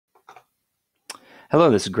Hello,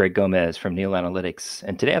 this is Greg Gomez from Neal Analytics,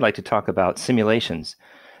 and today I'd like to talk about simulations.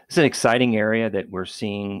 It's an exciting area that we're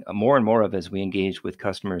seeing more and more of as we engage with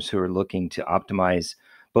customers who are looking to optimize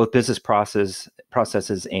both business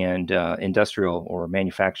processes and industrial or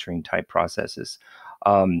manufacturing type processes.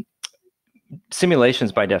 Um,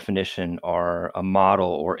 Simulations, by definition, are a model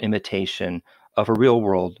or imitation of a real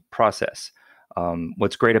world process.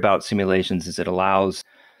 What's great about simulations is it allows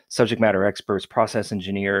subject matter experts, process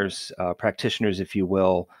engineers, practitioners, if you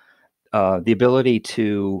will, the ability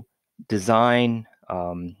to design,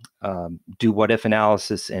 do what if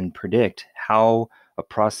analysis, and predict how a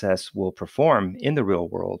process will perform in the real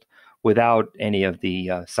world without any of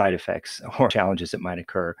the side effects or challenges that might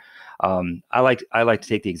occur. I like to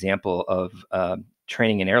take the example of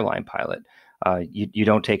training an airline pilot. You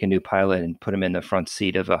don't take a new pilot and put them in the front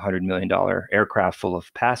seat of a $100 million aircraft full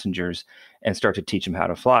of passengers and start to teach them how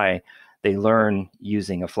to fly. They learn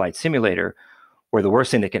using a flight simulator, where the worst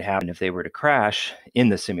thing that could happen if they were to crash in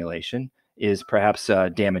the simulation is perhaps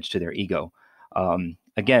damage to their ego.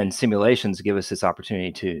 Again, simulations give us this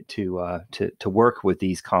opportunity to work with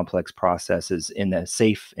these complex processes in a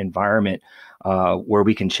safe environment, where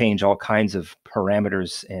we can change all kinds of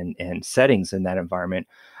parameters and settings in that environment,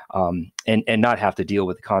 and not have to deal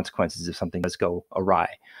with the consequences if something does go awry.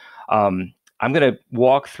 I'm going to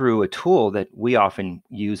walk through a tool that we often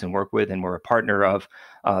use and work with, and we're a partner of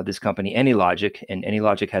this company, AnyLogic. And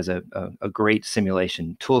AnyLogic has a great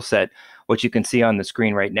simulation tool set. What you can see on the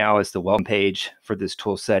screen right now is the welcome page for this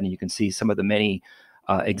tool set, and you can see some of the many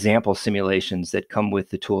example simulations that come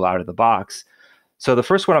with the tool out of the box. So the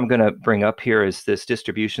first one I'm going to bring up here is this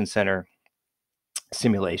distribution center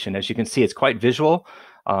simulation. As you can see, it's quite visual.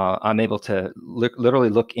 I'm able to literally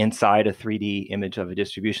look inside a 3D image of a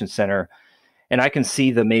distribution center, and I can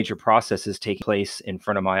see the major processes taking place in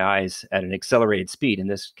front of my eyes at an accelerated speed, in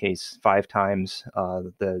this case, 5 times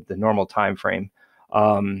the normal time frame.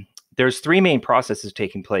 There's 3 main processes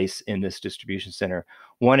taking place in this distribution center.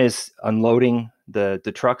 One is unloading the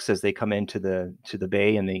trucks as they come into the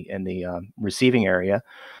bay and the receiving area.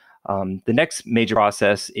 The next major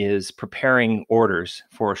process is preparing orders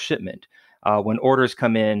for shipment. When orders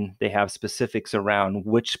come in, they have specifics around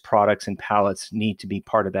which products and pallets need to be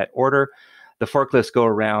part of that order. The forklifts go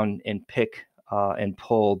around and pick and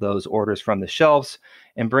pull those orders from the shelves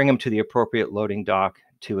and bring them to the appropriate loading dock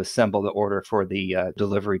to assemble the order for the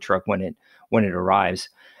delivery truck when it arrives.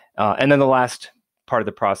 And then the last part of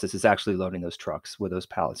the process is actually loading those trucks with those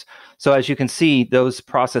pallets. So as you can see, those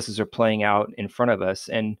processes are playing out in front of us,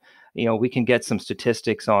 and we can get some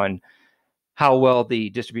statistics on how well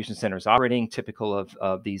the distribution center is operating, typical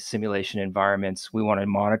of these simulation environments. We want to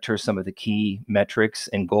monitor some of the key metrics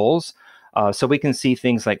and goals. So we can see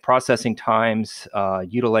things like processing times,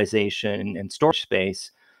 utilization, and storage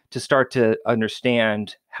space to start to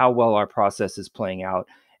understand how well our process is playing out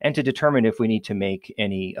and to determine if we need to make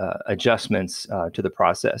any adjustments to the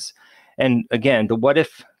process. And again, the what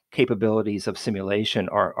if capabilities of simulation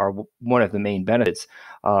are one of the main benefits.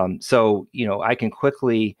 So I can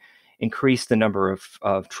quickly increase the number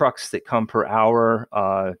of trucks that come per hour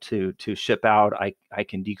to ship out. I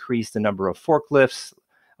can decrease the number of forklifts,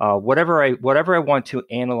 whatever I want to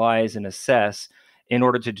analyze and assess in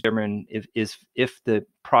order to determine if the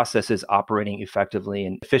process is operating effectively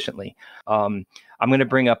and efficiently. I'm going to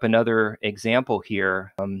bring up another example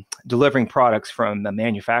here, delivering products from a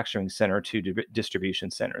manufacturing center to distribution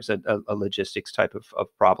centers, a logistics type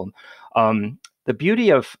of problem. The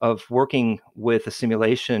beauty of working with a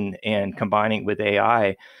simulation and combining with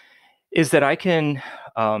AI is that I can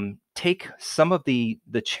take some of the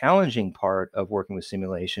challenging part of working with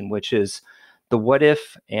simulation, which is the what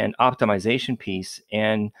if and optimization piece,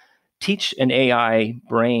 and teach an AI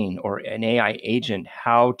brain or an AI agent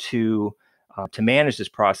how to manage this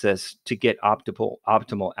process to get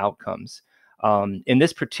optimal outcomes. In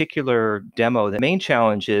this particular demo, the main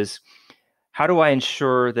challenge is, how do I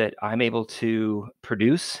ensure that I'm able to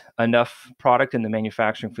produce enough product in the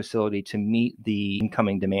manufacturing facility to meet the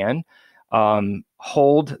incoming demand,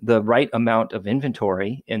 hold the right amount of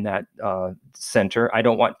inventory in that center? I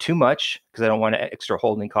don't want too much because I don't want extra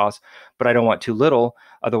holding costs, but I don't want too little.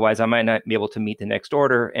 Otherwise, I might not be able to meet the next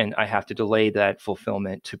order, and I have to delay that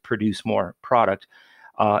fulfillment to produce more product.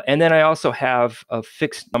 And then I also have a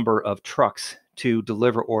fixed number of trucks to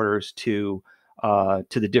deliver orders to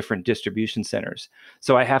the different distribution centers.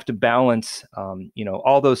 So I have to balance,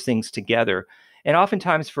 all those things together. And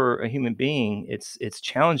oftentimes for a human being, it's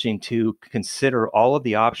challenging to consider all of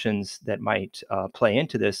the options that might play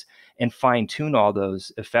into this and fine tune all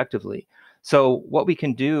those effectively. So what we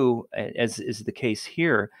can do, as is the case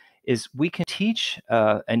here, is we can teach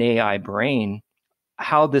an AI brain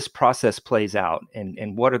how this process plays out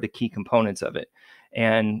and what are the key components of it.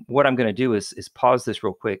 And what I'm going to do is pause this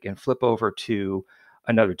real quick and flip over to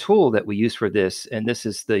another tool that we use for this. And this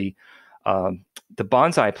is the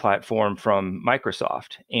Bonsai platform from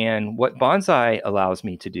Microsoft. And what Bonsai allows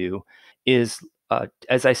me to do is,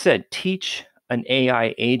 as I said, teach an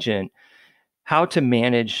AI agent how to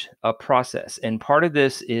manage a process. And part of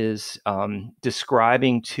this is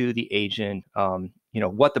describing to the agent,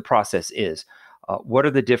 what the process is. What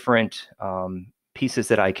are the different pieces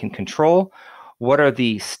that I can control? What are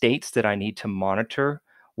the states that I need to monitor?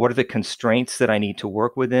 What are the constraints that I need to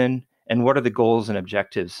work within? And what are the goals and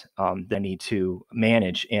objectives that I need to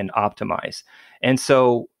manage and optimize? And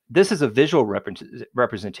so this is a visual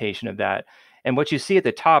representation of that. And what you see at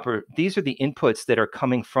the top these are the inputs that are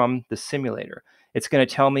coming from the simulator. It's going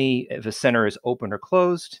to tell me if a center is open or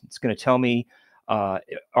closed. It's going to tell me,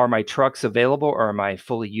 are my trucks available or am I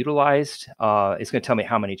fully utilized? It's going to tell me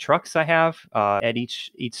how many trucks I have at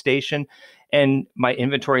each station and my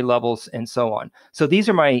inventory levels and so on. So these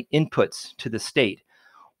are my inputs to the state.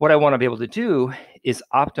 What I want to be able to do is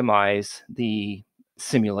optimize the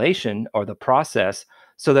simulation or the process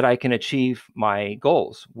so that I can achieve my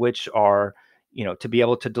goals, which are, to be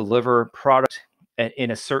able to deliver product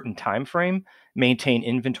in a certain time frame, maintain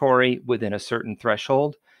inventory within a certain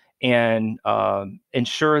threshold, and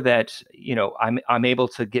ensure that I'm able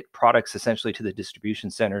to get products essentially to the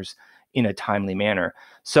distribution centers in a timely manner.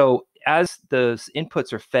 So as those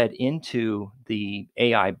inputs are fed into the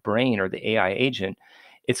AI brain or the AI agent,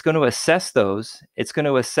 it's going to assess those. It's going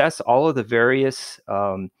to assess all of the various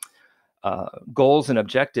goals and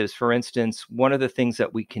objectives. For instance, one of the things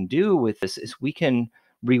that we can do with this is we can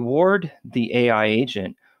reward the AI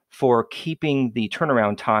agent for keeping the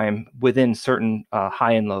turnaround time within certain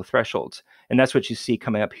high and low thresholds. And that's what you see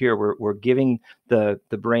coming up here. We're giving the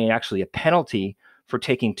brain actually a penalty for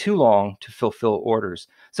taking too long to fulfill orders.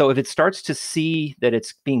 So if it starts to see that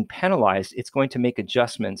it's being penalized, it's going to make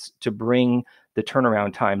adjustments to bring the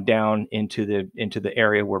turnaround time down into the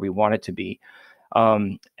area where we want it to be.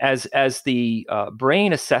 As the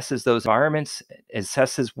brain assesses those environments,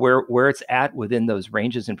 assesses where it's at within those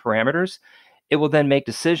ranges and parameters, it will then make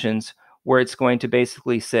decisions where it's going to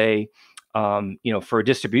basically say, for a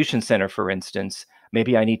distribution center, for instance,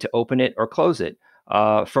 maybe I need to open it or close it.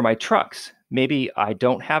 For my trucks, maybe I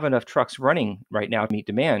don't have enough trucks running right now to meet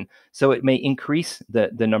demand, so it may increase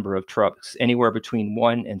the number of trucks, anywhere between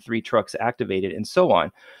 1 and 3 trucks activated, and so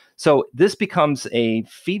on. So this becomes a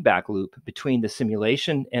feedback loop between the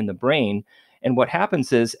simulation and the brain. And what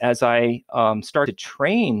happens is, as I start to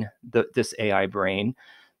train this AI brain,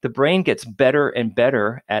 the brain gets better and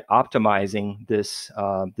better at optimizing this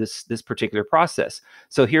particular process.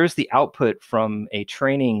 So here's the output from a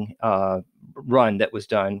training run that was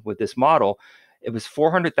done with this model. It was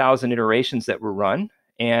 400,000 iterations that were run.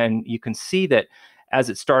 And you can see that as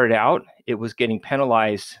it started out, it was getting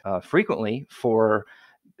penalized frequently for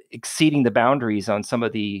exceeding the boundaries on some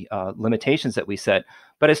of the limitations that we set.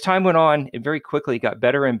 But as time went on, it very quickly got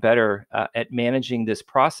better and better at managing this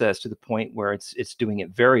process to the point where it's doing it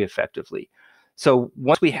very effectively. So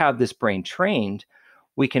once we have this brain trained,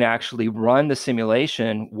 we can actually run the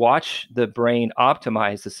simulation, watch the brain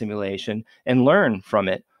optimize the simulation, and learn from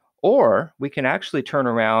it. Or we can actually turn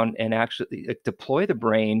around and actually deploy the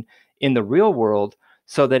brain in the real world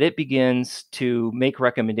so that it begins to make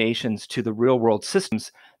recommendations to the real world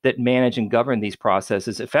systems that manage and govern these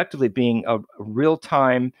processes, effectively being a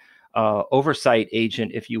real-time oversight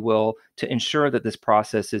agent, if you will, to ensure that this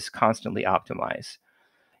process is constantly optimized.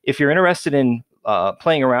 If you're interested in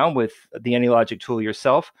playing around with the AnyLogic tool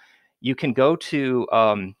yourself, you can go to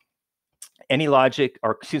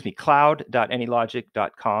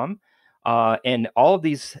cloud.anylogic.com. And all of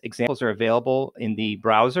these examples are available in the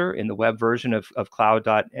browser, in the web version of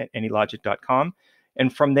cloud.anylogic.com.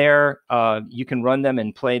 And from there, you can run them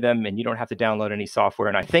and play them, and you don't have to download any software.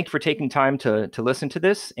 And I thank you for taking time to listen to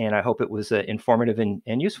this, and I hope it was informative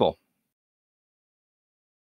and useful.